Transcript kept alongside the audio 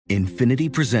Infinity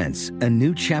presents a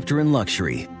new chapter in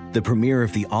luxury, the premiere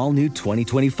of the all-new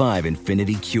 2025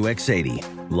 Infinity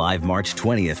QX80, live March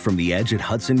 20th from the Edge at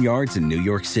Hudson Yards in New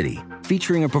York City,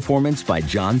 featuring a performance by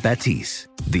John Batiste.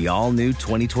 The all-new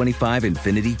 2025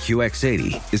 Infinity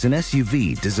QX80 is an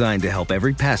SUV designed to help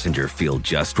every passenger feel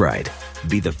just right.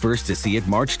 Be the first to see it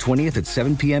March 20th at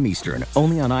 7 p.m. Eastern,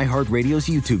 only on iHeartRadio's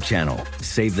YouTube channel.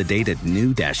 Save the date at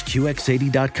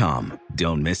new-QX80.com.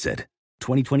 Don't miss it.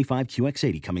 2025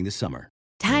 QX80 coming this summer.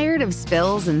 Tired of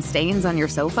spills and stains on your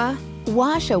sofa?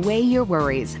 Wash away your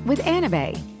worries with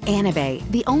Anabay. Anabay,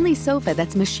 the only sofa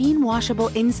that's machine washable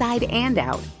inside and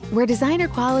out, where designer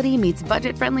quality meets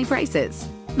budget-friendly prices.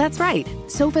 That's right,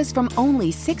 sofas from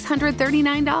only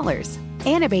 $639.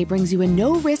 Anabay brings you a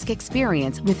no-risk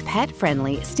experience with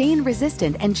pet-friendly,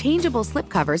 stain-resistant, and changeable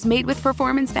slipcovers made with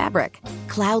performance fabric,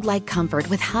 cloud-like comfort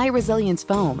with high-resilience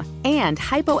foam, and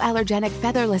hypoallergenic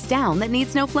featherless down that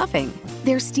needs no fluffing.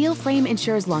 Their steel frame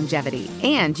ensures longevity,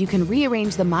 and you can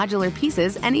rearrange the modular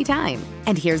pieces anytime.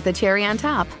 And here's the cherry on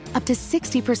top, up to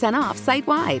 60% off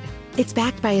site-wide. It's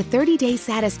backed by a 30-day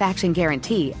satisfaction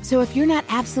guarantee, so if you're not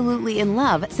absolutely in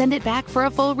love, send it back for a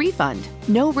full refund.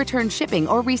 No return shipping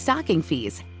or restocking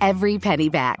fees. Every penny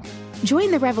back.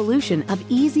 Join the revolution of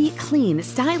easy, clean,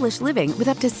 stylish living with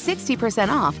up to 60%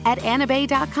 off at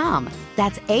anabay.com.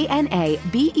 That's ANABEI.com.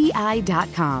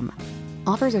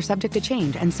 Offers are subject to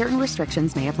change and certain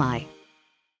restrictions may apply.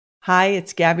 Hi,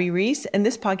 it's Gabby Reese, and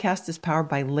this podcast is powered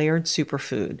by Laird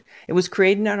Superfood. It was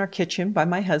created in our kitchen by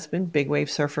my husband, big wave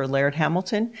surfer Laird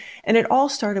Hamilton, and it all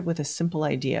started with a simple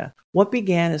idea. What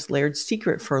began as Laird's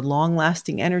secret for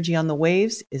long-lasting energy on the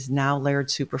waves is now Laird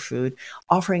Superfood,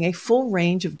 offering a full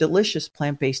range of delicious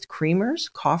plant-based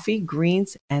creamers, coffee,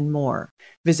 greens, and more.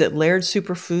 Visit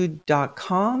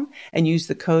lairdsuperfood.com and use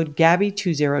the code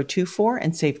GABBY2024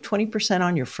 and save 20%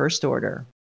 on your first order.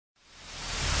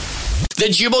 The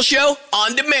Jubal Show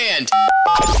on demand.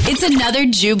 It's another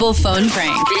Jubal phone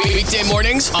prank. Weekday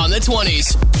mornings on the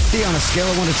 20s. See, on a scale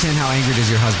of 1 to 10, how angry does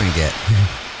your husband get?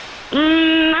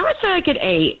 I would say like an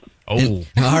 8. Oh.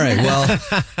 All right, well,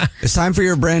 it's time for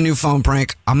your brand new phone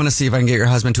prank. I'm going to see if I can get your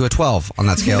husband to a 12 on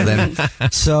that scale then.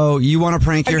 So you want to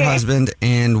prank your husband,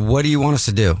 and what do you want us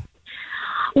to do?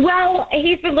 Well,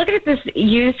 he's been looking at this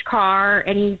used car,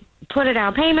 and he's put a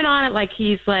down payment on it, like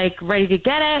he's like ready to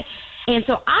get it. And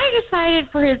so I decided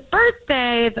for his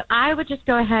birthday that I would just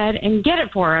go ahead and get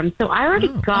it for him. So I already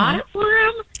got it for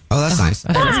him. Oh, that's nice.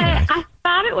 But I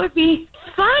thought it would be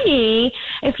funny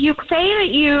if you say that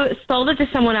you sold it to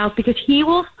someone else, because he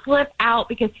will flip out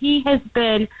because he has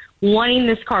been wanting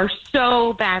this car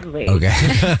so badly. Okay.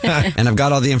 And I've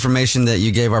got all the information that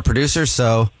you gave our producer,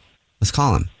 so let's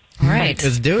call him. All right.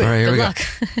 Let's do it. All right, here Good we luck.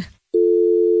 go.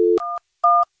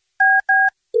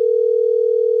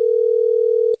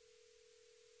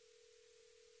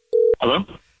 Hello?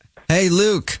 Hey,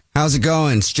 Luke. How's it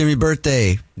going? It's Jimmy's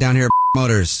birthday down here at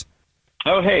Motors.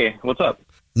 Oh, hey. What's up?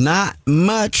 Not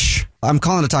much. I'm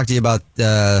calling to talk to you about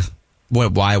why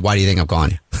do you think I'm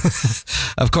calling you?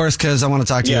 Of course, because I want to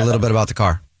talk to you a little bit about the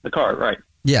car. The car, right.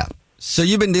 Yeah. So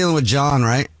you've been dealing with John,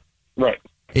 right? Right.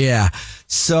 Yeah.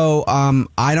 So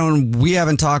we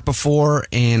haven't talked before,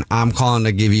 and I'm calling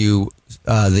to give you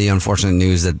the unfortunate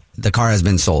news that the car has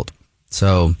been sold.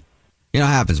 So, you know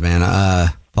what happens, man.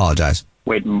 Apologize.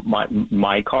 Wait,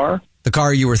 my car? The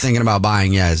car you were thinking about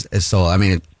buying, is sold. I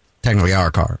mean, it's technically our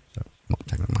car. So, well,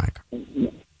 technically my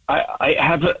car. I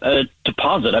have a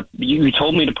deposit. You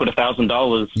told me to put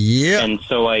 $1,000. Yeah. And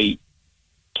so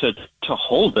to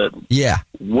hold it. Yeah.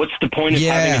 What's the point of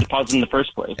having a deposit in the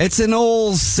first place? It's an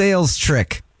old sales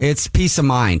trick. It's peace of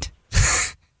mind.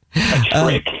 A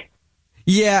trick?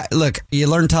 Yeah, look, you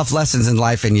learn tough lessons in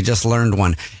life, and you just learned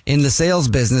one. In the sales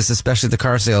business, especially the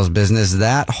car sales business,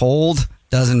 that hold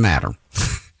doesn't matter.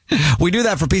 We do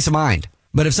that for peace of mind.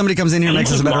 But if somebody comes in here and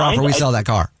makes us a better offer, we sell that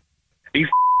car. Are you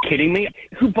kidding me?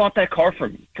 Who bought that car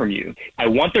from you? I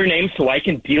want their name so I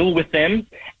can deal with them,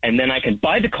 and then I can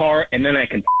buy the car, and then I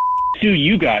can sue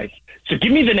you guys. So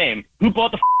give me the name. Who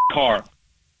bought the car?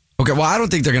 Okay, well, I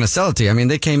don't think they're going to sell it to you. I mean,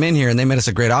 they came in here, and they made us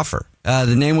a great offer.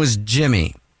 The name was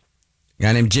Jimmy. A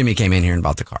guy named Jimmy came in here and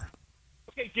bought the car.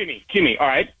 Okay, Jimmy, all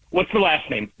right. What's the last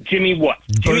name? Jimmy what?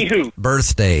 Jimmy who?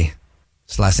 Birthday.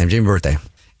 His last name, Jimmy Birthday.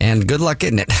 And good luck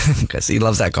getting it, because he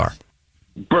loves that car.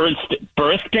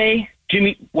 Birthday?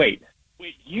 Jimmy, wait,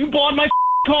 you bought my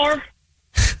car?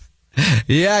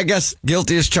 Yeah, I guess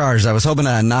guilty as charged. I was hoping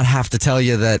to not have to tell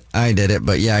you that I did it,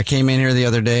 but yeah, I came in here the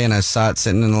other day and I saw it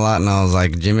sitting in the lot, and I was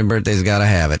like, Jimmy Birthday's got to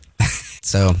have it.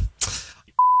 So.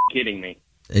 Kidding me.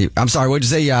 I'm sorry, what'd you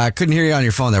say? I couldn't hear you on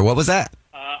your phone there. What was that?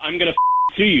 I'm going to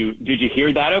sue you. Did you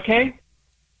hear that okay?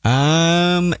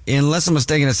 unless I'm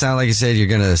mistaken, it sounded like you said you're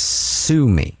going to sue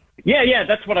me. Yeah,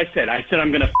 that's what I said. I said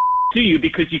I'm going to sue you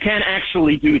because you can't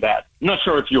actually do that. I'm not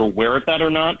sure if you're aware of that or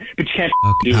not, but you can't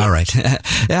do All it. right.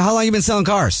 How long you been selling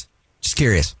cars? Just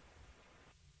curious.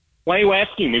 Why are you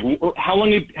asking me? How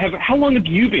long have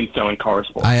you been selling cars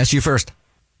for? I asked you first.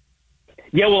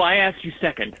 Yeah, well, I asked you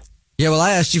second. Yeah, well,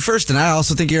 I asked you first, and I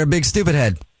also think you're a big stupid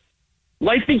head. Well,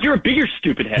 I think you're a bigger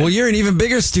stupid head. Well, you're an even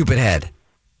bigger stupid head.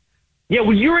 Yeah,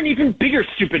 well, you're an even bigger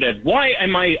stupid head. Why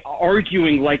am I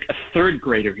arguing like a third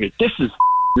grader here? This is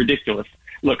ridiculous.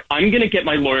 Look, I'm going to get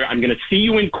my lawyer. I'm going to see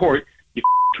you in court, you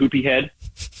poopy head.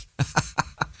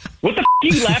 What the are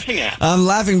you laughing at? I'm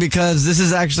laughing because this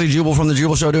is actually Jubal from the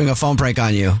Jubal Show doing a phone prank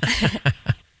on you.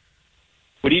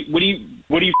 What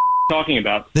are you talking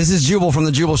about? This is Jubal from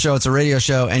the Jubal Show. It's a radio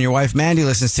show, and your wife Mandy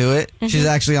listens to it. Mm-hmm. She's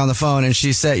actually on the phone, and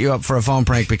she set you up for a phone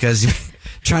prank because you're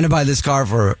trying to buy this car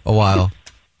for a while.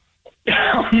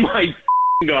 Oh my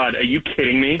God, are you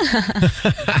kidding me?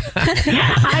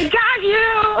 I got you!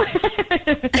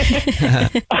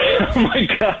 Oh my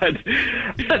God.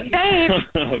 But babe,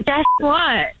 guess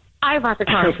what? I bought the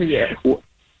car for you.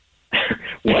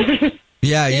 What?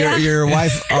 Yeah, your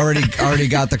wife already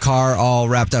got the car all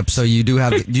wrapped up, so you do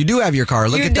have your car.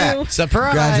 Look at that.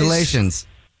 Surprise. Congratulations.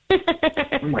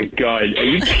 Oh my God,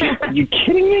 are you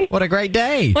kidding me? What a great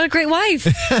day. What a great wife.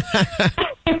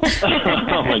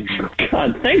 Oh my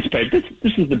God, thanks, babe. This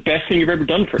is the best thing you've ever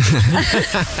done for me.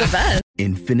 The best.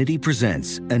 Infinity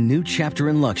presents a new chapter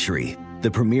in luxury,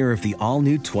 the premiere of the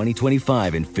all-new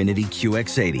 2025 Infinity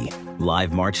QX80,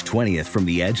 live March 20th from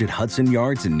the Edge at Hudson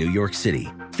Yards in New York City,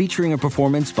 featuring a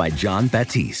performance by John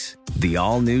Batiste. The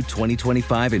all-new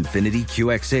 2025 Infinity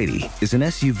QX80 is an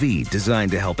SUV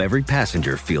designed to help every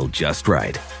passenger feel just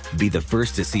right. Be the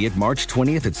first to see it March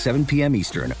 20th at 7 p.m.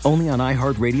 Eastern, only on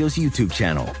iHeartRadio's YouTube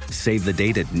channel. Save the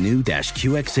date at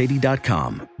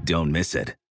new-QX80.com. Don't miss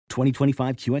it.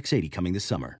 2025 QX80 coming this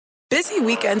summer. Busy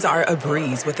weekends are a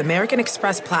breeze with American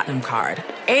Express Platinum Card.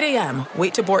 8 a.m.,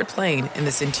 wait to board plane in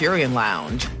the Centurion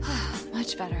Lounge.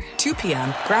 Much better. 2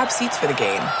 p.m., grab seats for the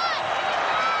game.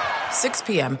 6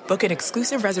 p.m., book an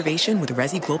exclusive reservation with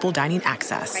Resi Global Dining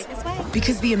Access. Right this way.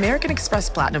 Because the American Express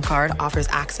Platinum Card offers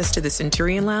access to the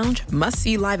Centurion Lounge,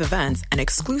 must-see live events, and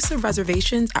exclusive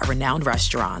reservations at renowned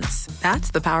restaurants.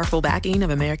 That's the powerful backing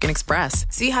of American Express.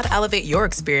 See how to elevate your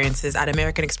experiences at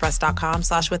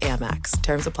americanexpress.com/with-Amex.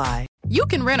 Terms apply. You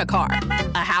can rent a car,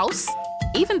 a house,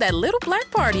 even that little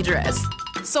black party dress.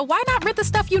 So why not rent the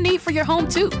stuff you need for your home,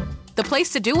 too? The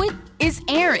place to do it is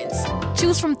Aaron's.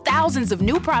 Choose from thousands of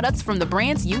new products from the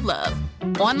brands you love,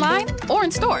 online or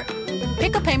in store.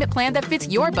 Pick a payment plan that fits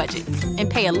your budget and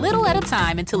pay a little at a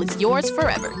time until it's yours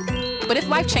forever. But if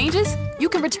life changes, you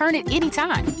can return it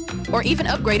anytime or even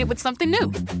upgrade it with something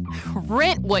new.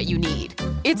 Rent what you need.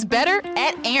 It's better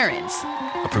at Aaron's.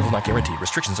 Approval not guaranteed.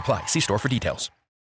 Restrictions apply. See store for details.